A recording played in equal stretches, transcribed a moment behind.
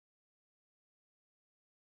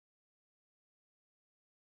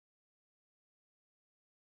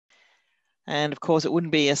And of course, it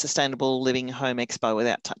wouldn't be a Sustainable Living Home Expo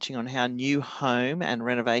without touching on how new home and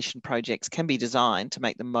renovation projects can be designed to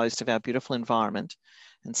make the most of our beautiful environment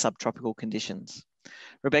and subtropical conditions.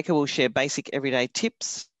 Rebecca will share basic everyday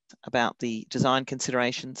tips about the design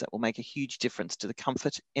considerations that will make a huge difference to the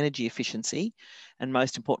comfort, energy efficiency, and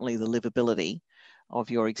most importantly, the livability of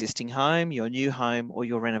your existing home, your new home, or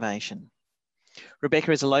your renovation.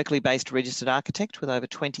 Rebecca is a locally based registered architect with over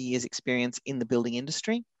 20 years experience in the building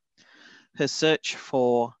industry. Her search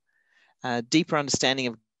for a deeper understanding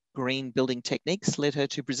of green building techniques led her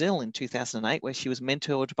to Brazil in 2008, where she was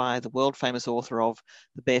mentored by the world famous author of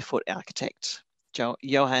The Barefoot Architect,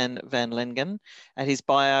 Johan van Lengen, at his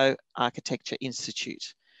Bioarchitecture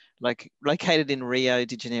Institute, located in Rio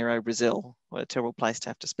de Janeiro, Brazil. What a terrible place to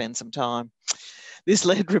have to spend some time. This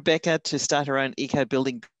led Rebecca to start her own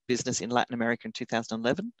eco-building business in Latin America in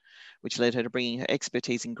 2011, which led her to bringing her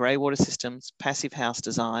expertise in grey water systems, passive house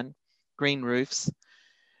design, green roofs,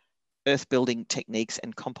 earth building techniques,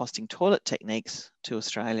 and composting toilet techniques to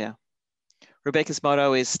Australia. Rebecca's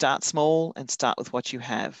motto is start small and start with what you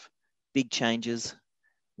have. Big changes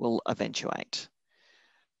will eventuate.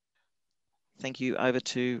 Thank you. Over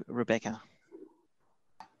to Rebecca.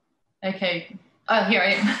 Okay. Oh, here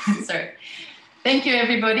I am. Sorry. Thank you,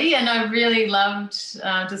 everybody. And I really loved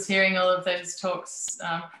just hearing all of those talks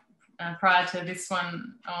prior to this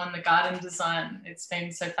one on the garden design. It's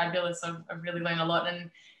been so fabulous. I've really learned a lot. And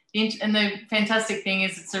the fantastic thing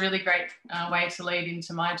is it's a really great way to lead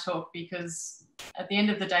into my talk, because at the end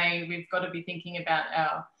of the day, we've got to be thinking about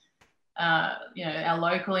our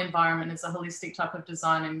local environment as a holistic type of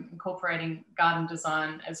design, and incorporating garden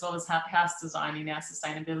design as well as house design in our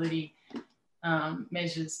sustainability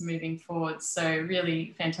measures moving forward. So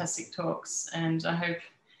really fantastic talks, and I hope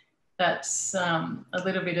that's a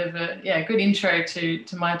little bit of a good intro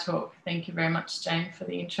to my talk. Thank you very much, Jane, for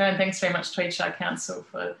the intro, and thanks very much Tweed Shire Council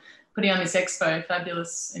for putting on this expo.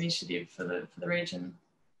 Fabulous initiative for the region.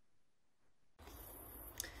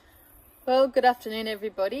 Well, good afternoon,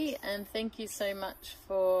 everybody, and thank you so much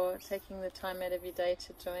for taking the time out of your day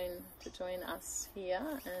to join us here.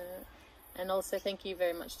 And also thank you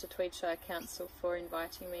very much to Tweed Shire Council for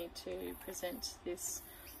inviting me to present this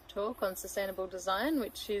talk on sustainable design,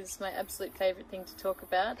 which is my absolute favourite thing to talk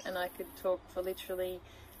about, and I could talk for literally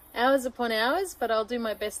hours upon hours, but I'll do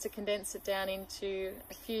my best to condense it down into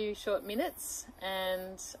a few short minutes,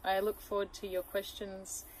 and I look forward to your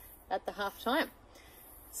questions at the half time.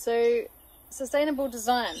 So, sustainable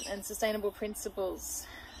design and sustainable principles.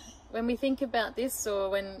 When we think about this, or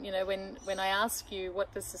when I ask you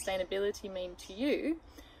what does sustainability mean to you,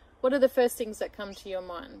 what are the first things that come to your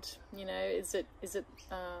mind? Is it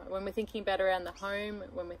when we're thinking about around the home,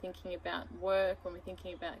 when we're thinking about work, when we're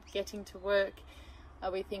thinking about getting to work?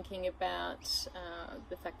 Are we thinking about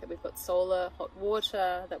the fact that we've got solar, hot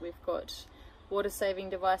water, that we've got water-saving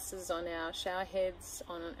devices on our shower heads,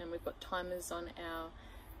 and we've got timers on our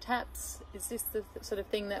taps? Is this the sort of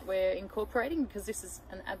thing that we're incorporating? Because this is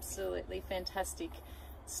an absolutely fantastic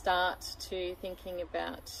start to thinking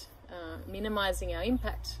about minimizing our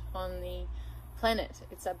impact on the planet.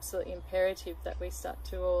 It's absolutely imperative that we start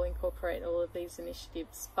to all incorporate all of these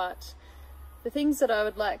initiatives. But the things that I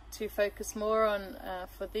would like to focus more on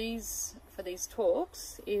for these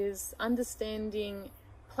talks is understanding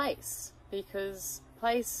place, because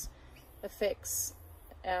place affects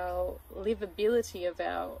our livability of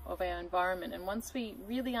our environment, and once we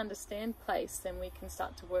really understand place, then we can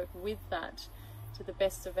start to work with that to the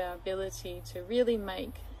best of our ability to really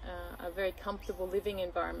make a very comfortable living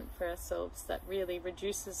environment for ourselves that really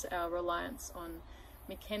reduces our reliance on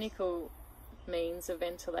mechanical means of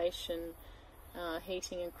ventilation,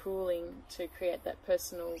 heating and cooling, to create that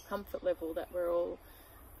personal comfort level that we're all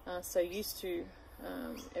so used to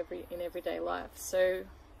in everyday life. So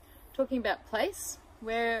talking about place,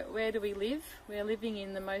 where do we live? We're living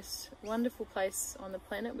in the most wonderful place on the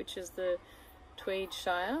planet, which is the Tweed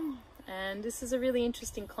Shire, and this is a really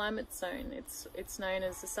interesting climate zone. It's known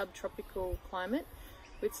as the subtropical climate,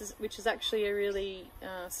 which is actually a really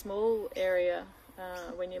small area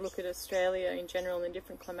when you look at Australia in general in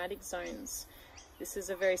different climatic zones. This is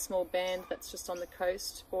a very small band that's just on the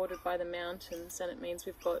coast, bordered by the mountains, and it means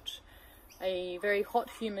we've got a very hot,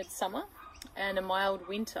 humid summer and a mild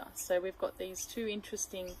winter. So we've got these two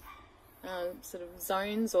interesting sort of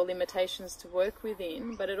zones or limitations to work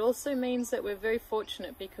within, but it also means that we're very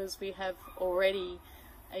fortunate because we have already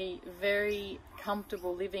a very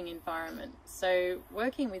comfortable living environment. So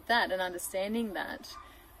working with that and understanding that,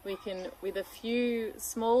 we can, with a few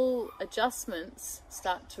small adjustments,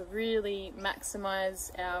 start to really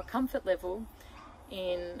maximize our comfort level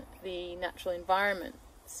in the natural environment.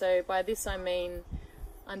 So by this I mean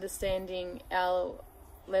understanding our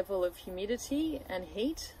level of humidity and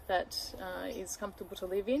heat that is comfortable to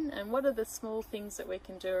live in, and what are the small things that we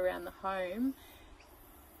can do around the home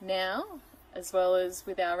now, as well as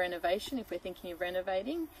with our renovation if we're thinking of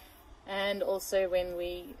renovating, and also when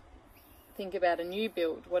we think about a new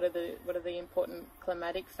build, what are the important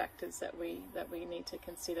climatic factors that we need to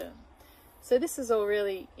consider. So this is all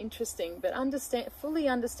really interesting, but fully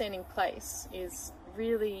understanding place is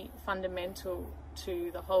really fundamental to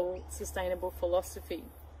the whole sustainable philosophy.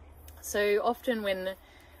 So often when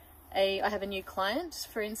I have a new client,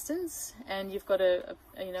 for instance, and you've got a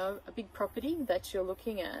big property that you're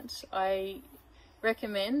looking at, I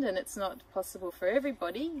recommend, and it's not possible for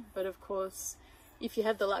everybody, but of course if you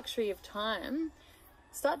have the luxury of time,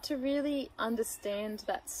 start to really understand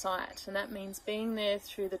that site. And that means being there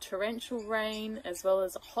through the torrential rain as well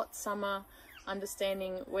as a hot summer,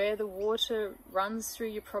 understanding where the water runs through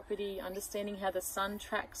your property, understanding how the sun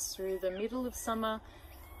tracks through the middle of summer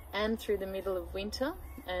and through the middle of winter,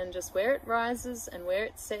 and just where it rises and where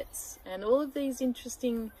it sets, and all of these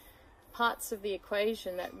interesting parts of the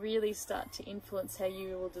equation that really start to influence how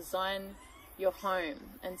you will design your home.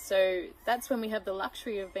 And so that's when we have the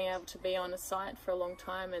luxury of being able to be on a site for a long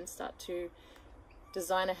time and start to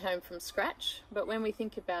design a home from scratch. But when we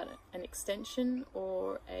think about an extension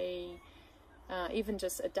or even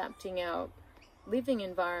just adapting our living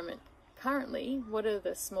environment currently, what are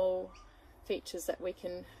the small features that we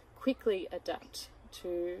can quickly adapt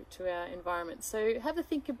to our environment? So have a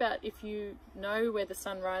think about if you know where the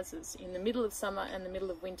sun rises in the middle of summer and the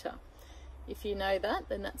middle of winter. If you know that,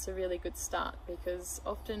 then that's a really good start, because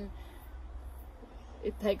often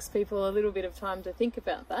it takes people a little bit of time to think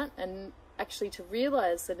about that and actually to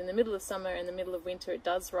realize that in the middle of summer and the middle of winter it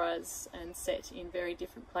does rise and set in very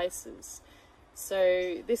different places.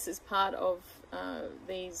 So this is part of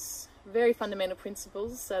these very fundamental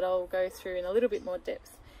principles that I'll go through in a little bit more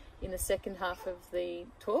depth in the second half of the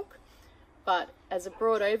talk. But as a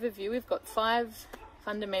broad overview, we've got 5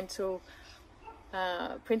 fundamental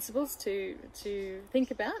principles to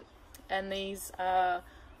think about, and these are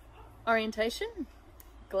orientation,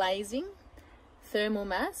 glazing, thermal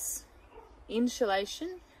mass,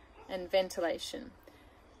 insulation and ventilation.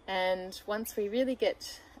 And once we really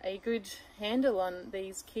get a good handle on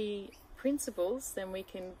these key principles, then we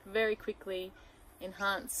can very quickly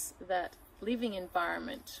enhance that living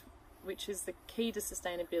environment, which is the key to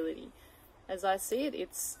sustainability. As I see it,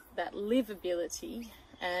 it's that livability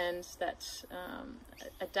and that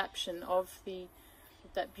adaptation of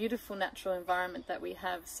that beautiful natural environment that we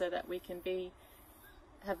have, so that we can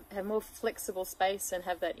have more flexible space and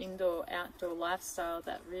have that indoor-outdoor lifestyle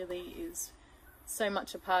that really is so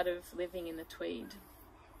much a part of living in the Tweed.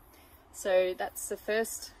 So that's the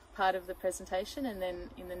first part of the presentation, and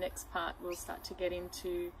then in the next part we'll start to get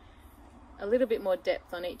into a little bit more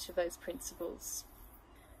depth on each of those principles.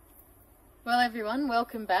 Well everyone,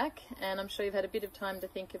 welcome back, and I'm sure you've had a bit of time to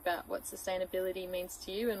think about what sustainability means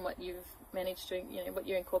to you and what you've managed to, what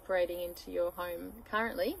you're incorporating into your home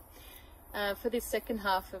currently. For this second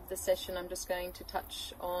half of the session, I'm just going to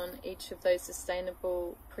touch on each of those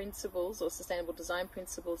sustainable principles or sustainable design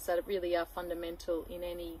principles that really are fundamental in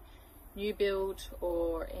any new build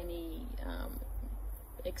or any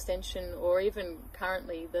extension, or even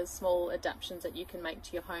currently the small adaptations that you can make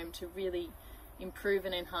to your home to really improve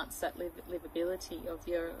and enhance that livability of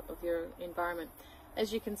your environment.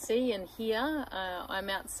 As you can see and hear, I'm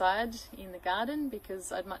outside in the garden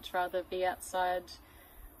because I'd much rather be outside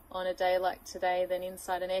on a day like today than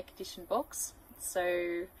inside an air-conditioned box.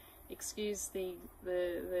 So excuse the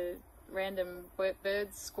random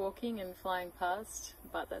birds squawking and flying past,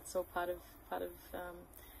 but that's all part of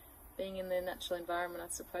being in the natural environment,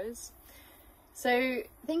 I suppose. So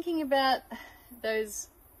thinking about those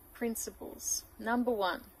principles. Number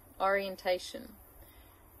 1, orientation.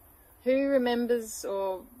 Who remembers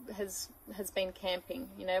or has been camping?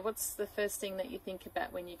 What's the first thing that you think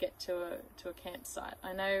about when you get to a campsite?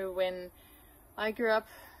 I know when I grew up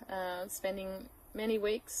spending many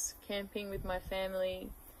weeks camping with my family,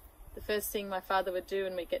 the first thing my father would do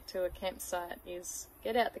when we get to a campsite is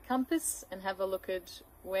get out the compass and have a look at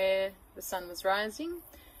where the sun was rising,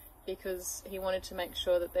 because he wanted to make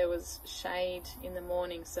sure that there was shade in the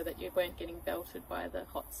morning so that you weren't getting belted by the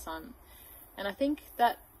hot sun. And I think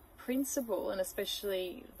that principle, and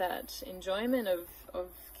especially that enjoyment of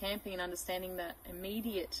camping and understanding that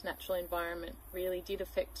immediate natural environment, really did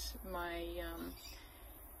affect my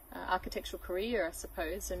architectural career, I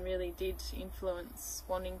suppose, and really did influence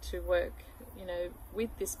wanting to work, with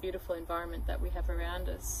this beautiful environment that we have around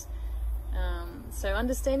us. So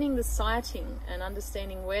understanding the siting and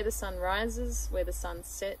understanding where the sun rises, where the sun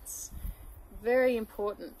sets, very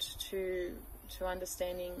important to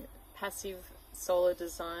understanding passive solar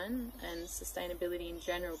design and sustainability in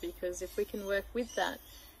general, because if we can work with that,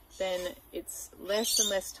 then it's less and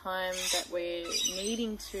less time that we're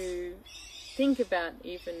needing to think about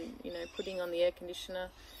even, you know, putting on the air conditioner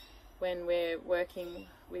when we're working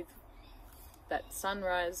with that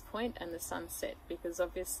sunrise point and the sunset, because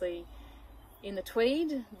obviously in the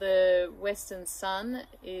Tweed, the western sun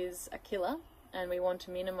is a killer, and we want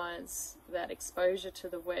to minimize that exposure to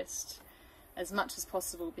the west as much as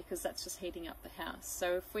possible, because that's just heating up the house.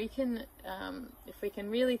 So if we can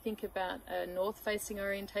really think about a north-facing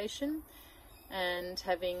orientation and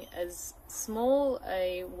having as small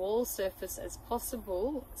a wall surface as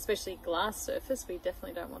possible, especially glass surface, we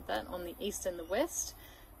definitely don't want that, on the east and the west,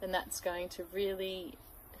 then that's going to really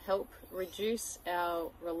help reduce our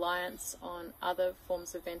reliance on other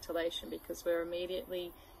forms of ventilation, because we're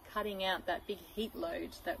immediately cutting out that big heat load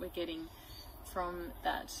that we're getting from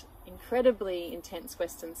that incredibly intense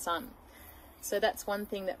western sun. So that's one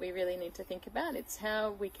thing that we really need to think about. It's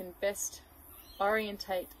how we can best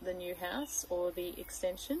orientate the new house or the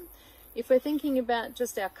extension. If we're thinking about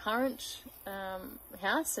just our current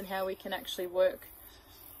house and how we can actually work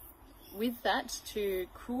with that to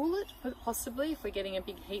cool it, possibly if we're getting a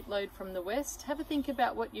big heat load from the west, have a think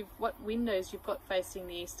about what windows you've got facing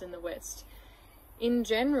the east and the west. In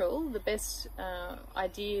general, the best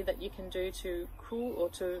idea that you can do to cool or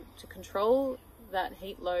to control that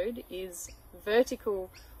heat load is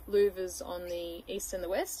vertical louvers on the east and the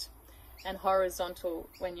west, and horizontal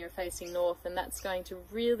when you're facing north, and that's going to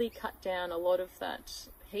really cut down a lot of that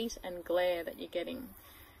heat and glare that you're getting.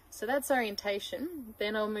 So that's orientation.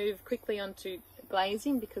 Then I'll move quickly on to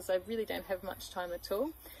glazing, because I really don't have much time at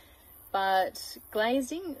all. But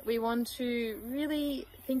glazing, we want to really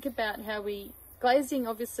think about how glazing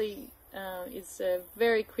obviously is a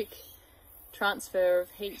very quick transfer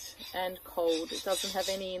of heat and cold. It doesn't have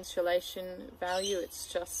any insulation value.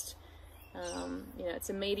 It's just, you know, it's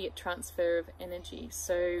immediate transfer of energy.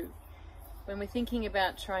 So when we're thinking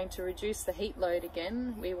about trying to reduce the heat load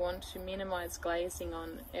again, we want to minimize glazing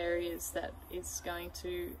on areas that is going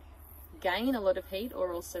to gain a lot of heat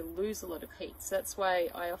or also lose a lot of heat. So that's why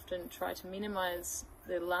I often try to minimize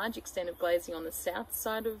the large extent of glazing on the south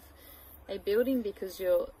side of a building, because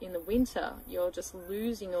in the winter you're just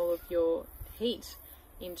losing all of your heat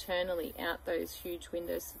internally out those huge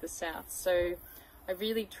windows to the south. So I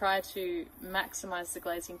really try to maximize the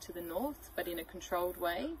glazing to the north, but in a controlled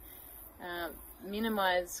way.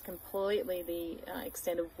 Minimize completely the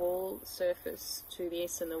extent of wall surface to the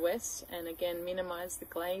east and the west, and again minimize the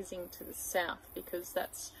glazing to the south, because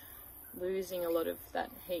that's losing a lot of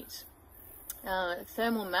that heat.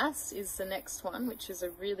 Thermal mass is the next one, which is a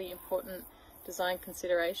really important design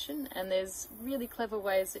consideration, and there's really clever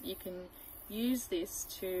ways that you can use this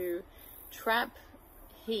to trap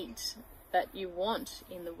heat that you want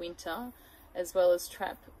in the winter, as well as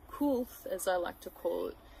trap coolth, as I like to call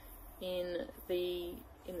it, in the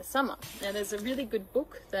summer. Now there's a really good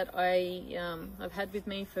book that I've had with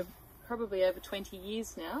me for probably over 20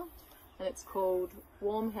 years now, and it's called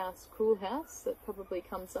Warm House, Cool House. That probably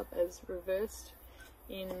comes up as reversed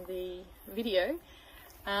in the video,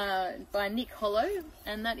 by Nick Hollow,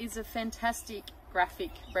 and that is a fantastic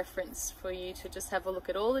graphic reference for you to just have a look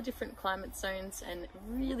at all the different climate zones and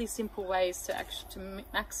really simple ways to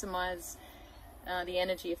maximize the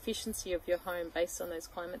energy efficiency of your home based on those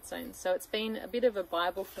climate zones. So it's been a bit of a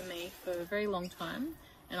Bible for me for a very long time,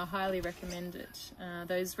 and I highly recommend it.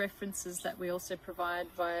 Those references that we also provide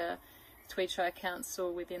via Tweed Shire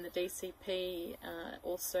Council within the DCP,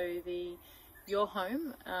 also the Your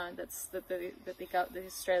Home, that's that the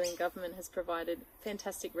Australian government has provided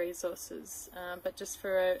fantastic resources, but just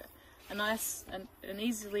for a nice and an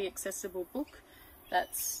easily accessible book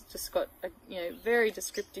that's just got a very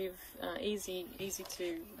descriptive, easy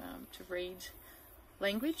to read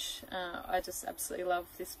language. I just absolutely love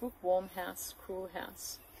this book, Warm House, Cool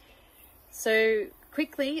House. So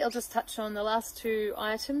quickly, I'll just touch on the last two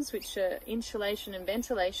items, which are insulation and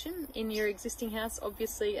ventilation. In your existing house,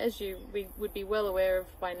 obviously, as we would be well aware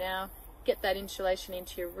of by now, get that insulation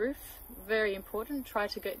into your roof. Very important. Try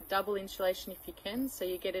to get double insulation if you can, so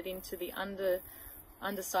you get it into the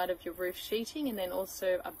underside of your roof sheeting and then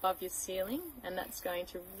also above your ceiling, and that's going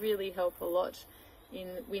to really help a lot in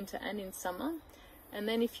winter and in summer. And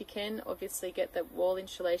then if you can, obviously get that wall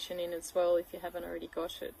insulation in as well if you haven't already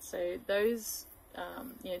got it. So those,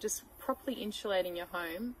 just properly insulating your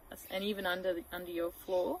home and even under your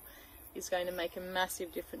floor is going to make a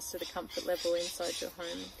massive difference to the comfort level inside your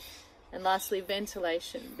home. And lastly,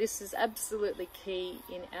 ventilation. This is absolutely key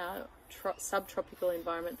in our subtropical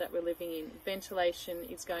environment that we're living in. Ventilation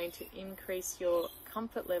is going to increase your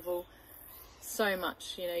comfort level so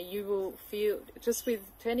much. You know, you will feel, just with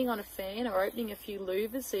turning on a fan or opening a few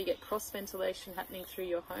louvers so you get cross ventilation happening through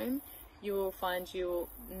your home, you will find you'll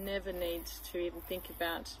never need to even think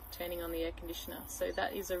about turning on the air conditioner. So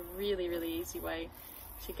that is a really, really easy way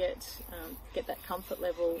to get that comfort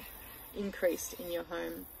level increased in your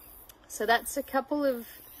home. So that's a couple of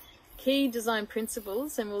key design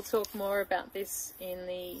principles, and we'll talk more about this in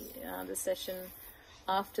the session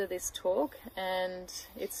after this talk. And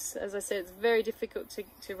it's, as I said, it's very difficult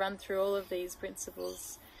to run through all of these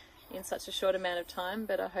principles in such a short amount of time,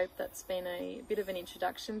 but I hope that's been a bit of an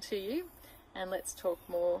introduction to you, and let's talk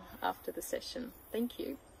more after the session. Thank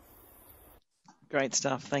you. Great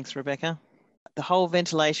stuff. Thanks, Rebecca. The whole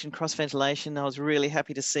ventilation, cross ventilation, I was really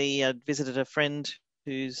happy to see. I visited a friend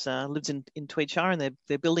who's lives in Tweed Shire, and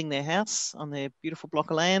they're building their house on their beautiful block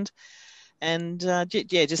of land. And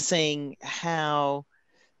yeah, just seeing how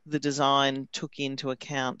the design took into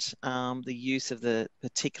account the use of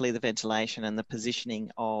particularly the ventilation and the positioning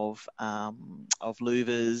of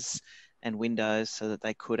louvers and windows so that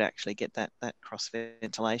they could actually get that cross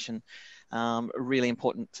ventilation. A really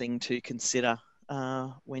important thing to consider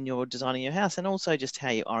when you're designing your house, and also just how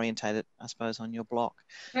you orientate it, I suppose, on your block.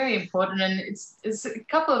 Very important, and it's a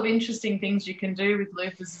couple of interesting things you can do with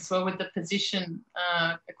louvers as well, with the position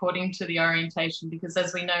according to the orientation, because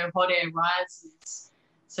as we know, hot air rises.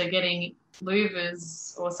 So getting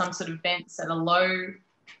louvers or some sort of vents at a low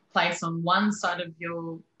place on one side of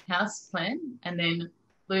your house plan, and then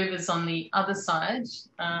louvers on the other side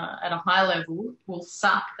at a high level, will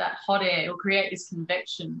suck that hot air. It'll create this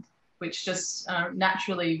convection, which just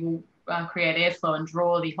naturally will create airflow and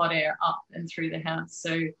draw the hot air up and through the house.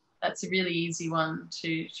 So that's a really easy one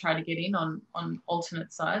to try to get in on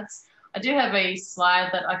alternate sides. I do have a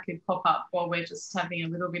slide that I could pop up while we're just having a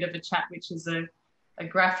little bit of a chat, which is a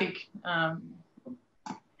graphic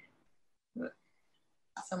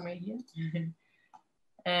somewhere here.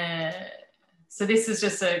 So this is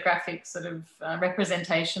just a graphic sort of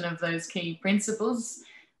representation of those key principles.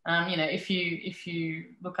 You know, if you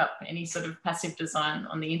look up any sort of passive design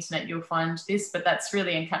on the internet, you'll find this, but that's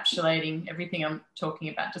really encapsulating everything I'm talking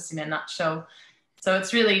about just in a nutshell. So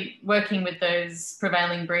it's really working with those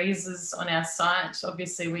prevailing breezes on our site.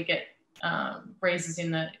 Obviously, we get breezes in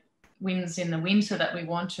the winds in the winter that we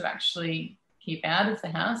want to actually keep out of the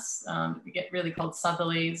house. We get really cold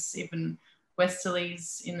southerlies, even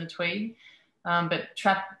westerlies in the Tweed. But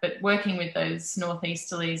working with those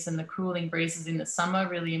northeasterlies and the cooling breezes in the summer,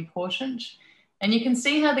 really important. And you can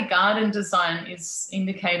see how the garden design is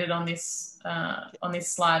indicated on this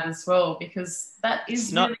slide as well, because that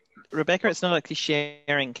is not really... Rebecca, it's not actually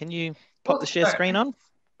sharing. Can you pop the share screen on?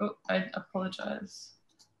 Oh, I apologise.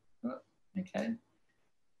 Oh, okay.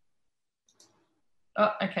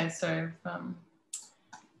 Oh, okay. So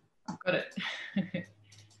I've got it.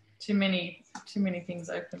 too many things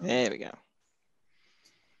open. There we go.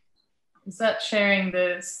 Is that sharing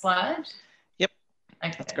the slide? Yep.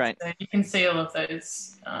 Okay, that's great. So you can see all of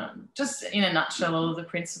those, just in a nutshell, all of the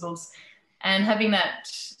principles, and having that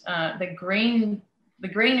the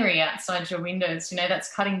greenery outside your windows. You know,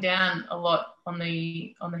 that's cutting down a lot on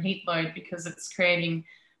the heat load, because it's creating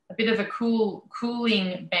a bit of a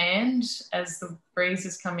cooling band as the breeze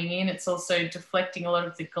is coming in. It's also deflecting a lot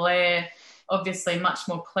of the glare. Obviously, much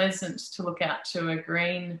more pleasant to look out to a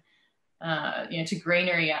green. To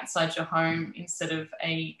greenery outside your home instead of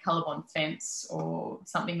a colour-bond fence or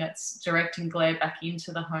something that's directing glare back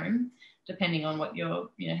into the home, depending on what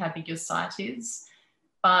how big your site is.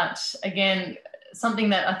 But again, something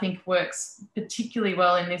that I think works particularly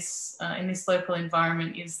well in this local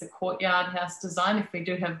environment is the courtyard house design. If we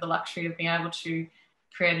do have the luxury of being able to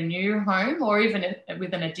create a new home, or even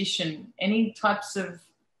with an addition, any types of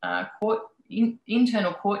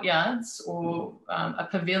internal courtyards or a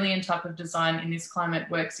pavilion type of design in this climate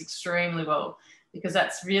works extremely well, because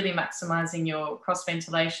that's really maximising your cross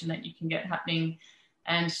ventilation that you can get happening,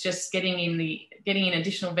 and just getting in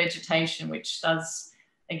additional vegetation, which does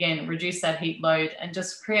again reduce that heat load and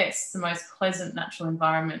just creates the most pleasant natural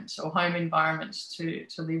environment or home environment to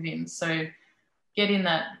live in. So getting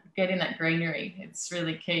that greenery, it's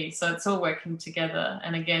really key. So it's all working together,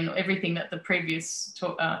 and again, everything that the previous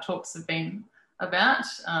talks have been about,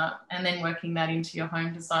 and then working that into your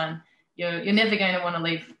home design. You're never going to want to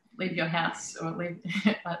leave your house or leave.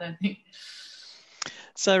 I don't think.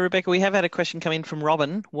 So Rebecca, we have had a question come in from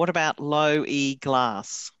Robin. What about low E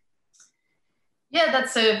glass? Yeah,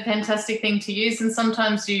 that's a fantastic thing to use, and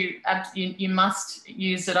sometimes you must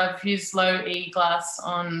use it. I've used low E glass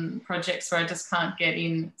on projects where I just can't get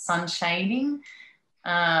in sun shading.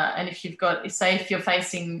 And if you've got, say, if you're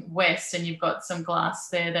facing west and you've got some glass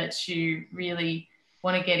there that you really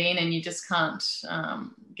want to get in and you just can't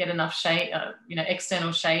get enough shade,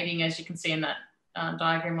 external shading, as you can see in that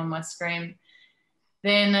diagram on my screen,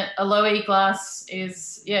 then a low E glass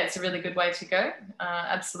is, yeah, it's a really good way to go.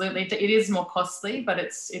 Absolutely, it is more costly, but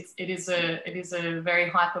it is a very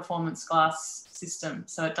high performance glass system,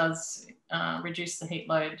 so it does reduce the heat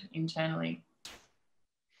load internally.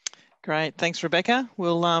 Great, thanks, Rebecca.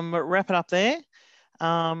 We'll wrap it up there.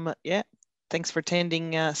 Yeah, thanks for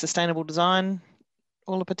attending Sustainable Design,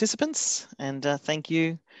 all the participants, and thank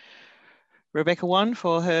you, Rebecca One,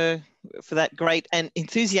 for that great and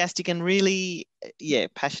enthusiastic and really, yeah,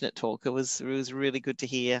 passionate talk. It was really good to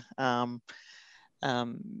hear. You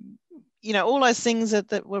know, all those things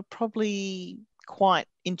that were probably quite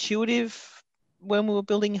intuitive when we were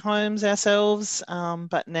building homes ourselves,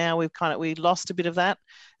 but now we lost a bit of that,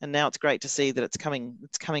 and now it's great to see that it's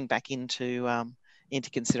coming back into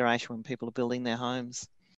consideration when people are building their homes.